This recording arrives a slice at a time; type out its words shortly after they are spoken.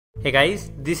Hey guys,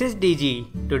 this is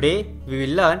DG. Today we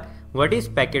will learn what is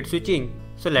packet switching.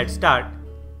 So let's start.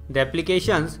 The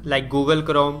applications like Google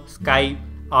Chrome, Skype,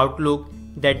 Outlook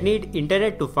that need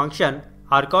internet to function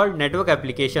are called network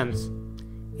applications.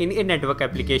 In a network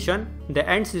application, the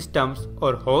end systems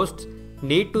or hosts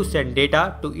need to send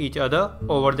data to each other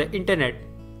over the internet.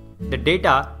 The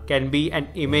data can be an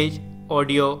image,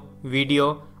 audio,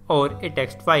 video, or a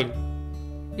text file.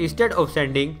 Instead of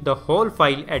sending the whole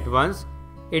file at once,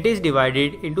 it is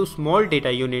divided into small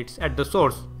data units at the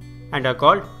source and are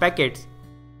called packets.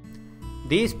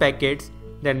 These packets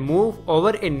then move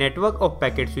over a network of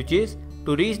packet switches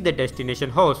to reach the destination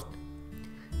host.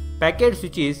 Packet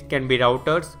switches can be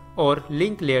routers or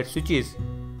link layer switches.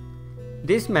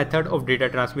 This method of data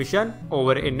transmission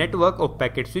over a network of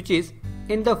packet switches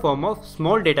in the form of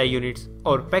small data units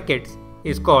or packets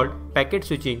is called packet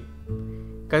switching.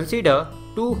 Consider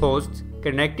two hosts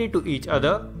connected to each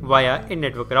other via a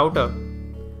network router.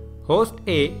 Host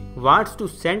A wants to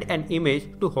send an image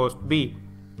to host B.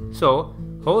 So,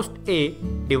 host A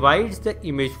divides the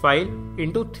image file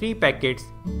into 3 packets,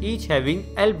 each having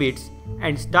L bits,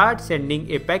 and starts sending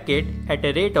a packet at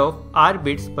a rate of R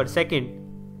bits per second.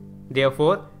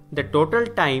 Therefore, the total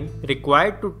time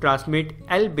required to transmit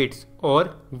L bits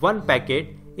or one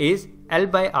packet is L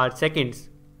by R seconds.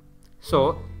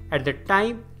 So, at the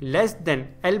time less than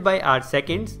L by R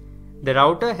seconds, the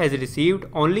router has received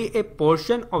only a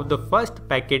portion of the first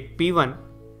packet P1.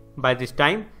 By this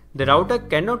time, the router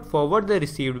cannot forward the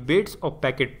received bits of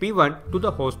packet P1 to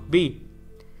the host B.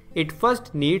 It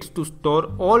first needs to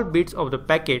store all bits of the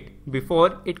packet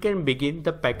before it can begin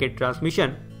the packet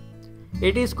transmission.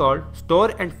 It is called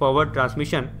store and forward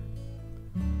transmission.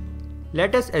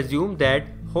 Let us assume that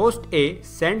host A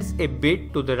sends a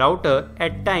bit to the router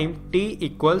at time t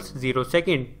equals 0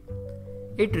 second.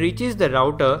 It reaches the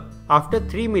router after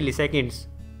 3 milliseconds.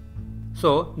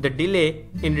 So, the delay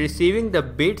in receiving the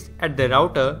bits at the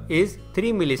router is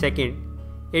 3 milliseconds.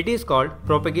 It is called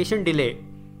propagation delay.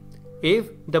 If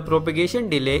the propagation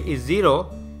delay is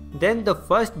 0, then the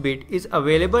first bit is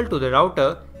available to the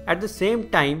router at the same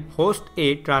time host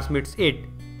A transmits it.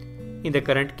 In the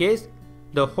current case,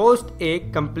 the host A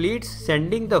completes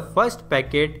sending the first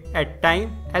packet at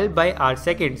time L by R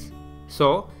seconds.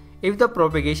 So, if the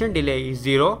propagation delay is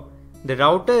 0, the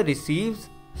router receives,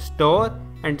 stores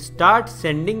and starts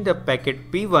sending the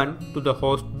packet P1 to the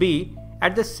host B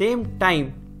at the same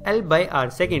time L by R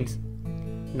seconds.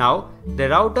 Now, the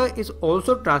router is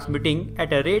also transmitting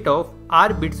at a rate of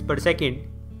R bits per second.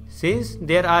 Since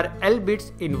there are L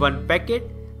bits in one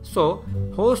packet, so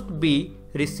host B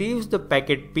receives the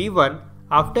packet P1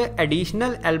 after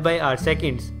additional L by R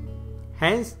seconds.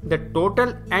 Hence, the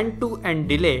total end-to-end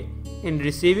delay in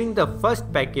receiving the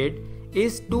first packet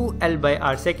is 2 L by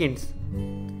R seconds.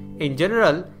 In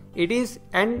general, it is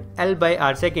n L by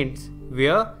R seconds,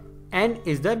 where n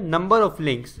is the number of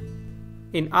links.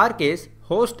 In our case,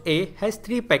 host A has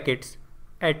 3 packets.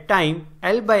 At time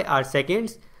L by R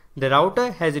seconds, the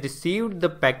router has received the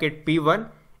packet P1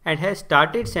 and has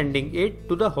started sending it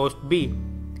to the host B.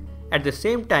 At the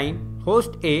same time,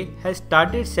 host A has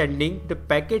started sending the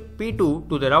packet P2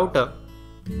 to the router.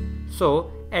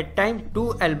 So, at time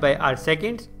 2 L by R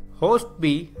seconds, host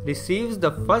B receives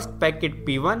the first packet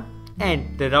P1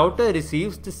 and the router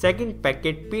receives the second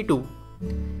packet P2.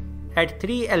 At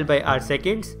 3 L by R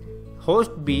seconds,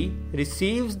 host B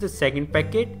receives the second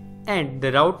packet and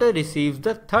the router receives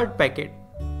the third packet.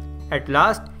 At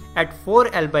last, at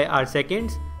 4 L by R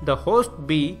seconds, the host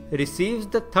B receives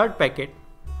the third packet.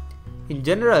 In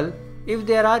general, if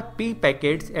there are P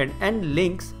packets and N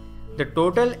links, the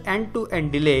total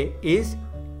end-to-end delay is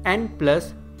N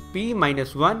plus P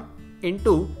minus 1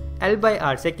 into L by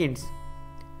R seconds.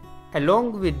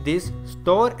 Along with this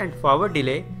store and forward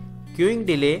delay, queuing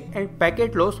delay and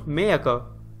packet loss may occur.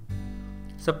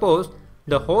 Suppose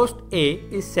the host A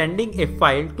is sending a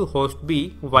file to host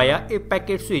B via a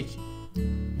packet switch.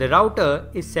 The router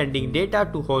is sending data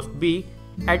to host B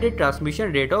at a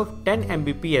transmission rate of 10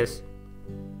 Mbps.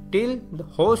 Till the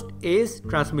host A's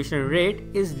transmission rate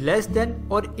is less than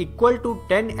or equal to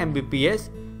 10 Mbps,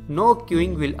 no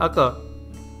queuing will occur.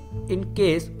 In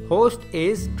case host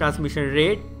A's transmission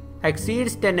rate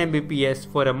exceeds 10 Mbps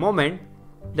for a moment,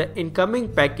 the incoming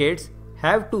packets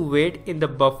have to wait in the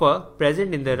buffer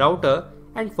present in the router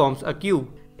and forms a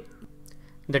queue.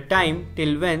 The time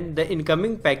till when the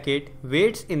incoming packet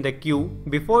waits in the queue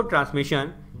before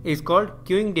transmission is called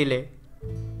queuing delay.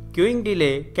 Queuing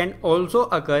delay can also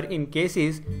occur in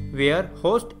cases where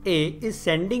host A is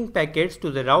sending packets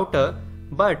to the router,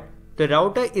 but the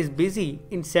router is busy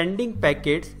in sending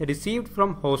packets received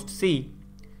from host C.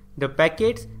 The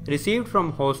packets received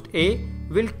from host A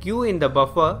will queue in the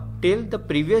buffer till the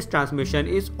previous transmission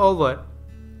is over.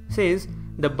 Since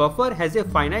the buffer has a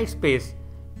finite space,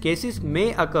 cases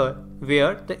may occur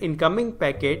where the incoming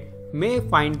packet may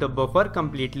find the buffer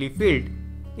completely filled.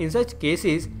 In such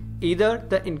cases, either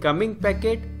the incoming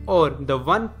packet or the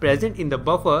one present in the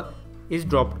buffer is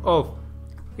dropped off.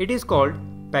 It is called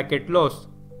packet loss.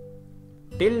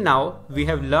 Till now, we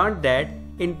have learned that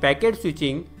in packet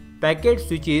switching, packet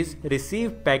switches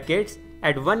receive packets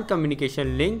at one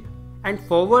communication link and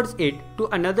forwards it to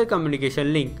another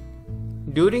communication link.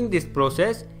 During this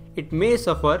process, it may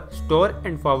suffer store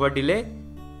and forward delay,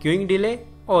 queuing delay,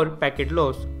 or packet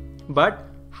loss. But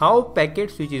how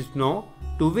packet switches know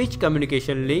to which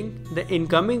communication link the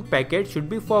incoming packet should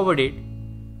be forwarded?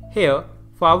 Here,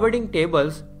 forwarding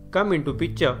tables come into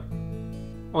picture.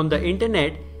 On the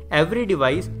internet, every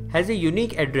device has a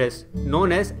unique address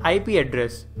known as IP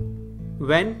address.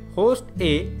 When host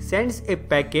A sends a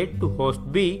packet to host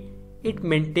B, it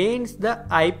maintains the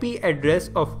IP address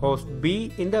of host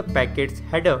B in the packet's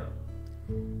header.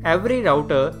 Every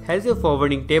router has a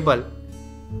forwarding table.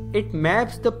 It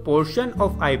maps the portion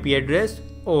of IP address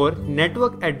or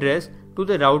network address to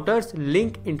the router's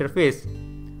link interface.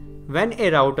 When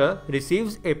a router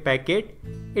receives a packet,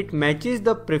 it matches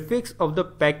the prefix of the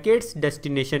packet's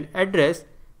destination address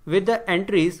with the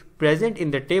entries present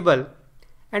in the table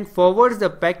and forwards the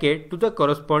packet to the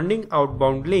corresponding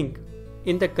outbound link.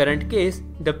 In the current case,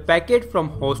 the packet from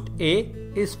host A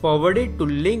is forwarded to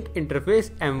link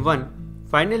interface M1.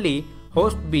 Finally,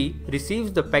 host B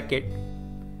receives the packet.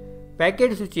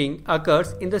 Packet switching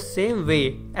occurs in the same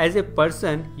way as a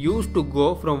person used to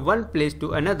go from one place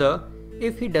to another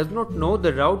if he does not know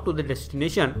the route to the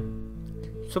destination.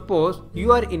 Suppose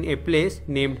you are in a place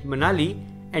named Manali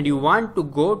and you want to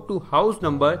go to house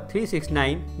number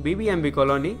 369 BBMB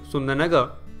Colony,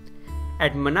 Sundarnagar.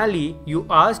 At Manali, you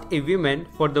asked a woman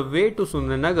for the way to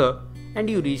Sundarnagar and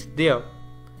you reached there.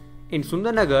 In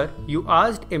Sundarnagar, you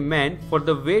asked a man for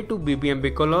the way to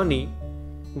BBMB Colony.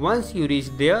 Once you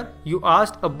reached there, you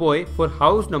asked a boy for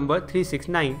house number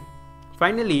 369.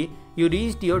 Finally, you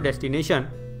reached your destination.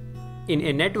 In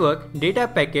a network, data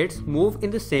packets move in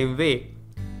the same way.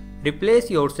 Replace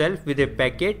yourself with a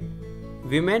packet,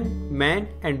 women, man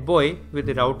and boy with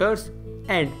routers,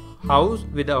 and house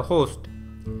with a host.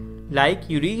 Like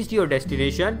you reached your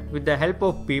destination with the help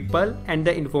of people and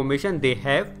the information they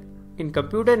have. In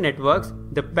computer networks,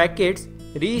 the packets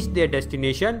reach their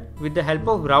destination with the help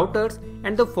of routers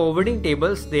and the forwarding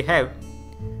tables they have.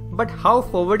 But how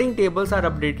forwarding tables are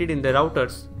updated in the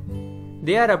routers?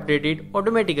 They are updated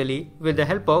automatically with the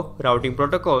help of routing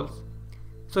protocols.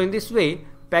 So in this way,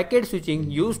 packet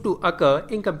switching used to occur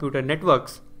in computer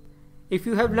networks. If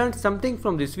you have learned something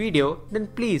from this video, then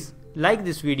please like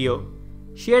this video.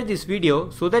 Share this video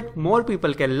so that more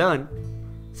people can learn.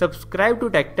 Subscribe to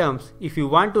TechTerms if you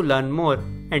want to learn more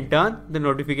and turn the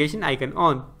notification icon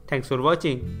on. Thanks for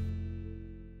watching.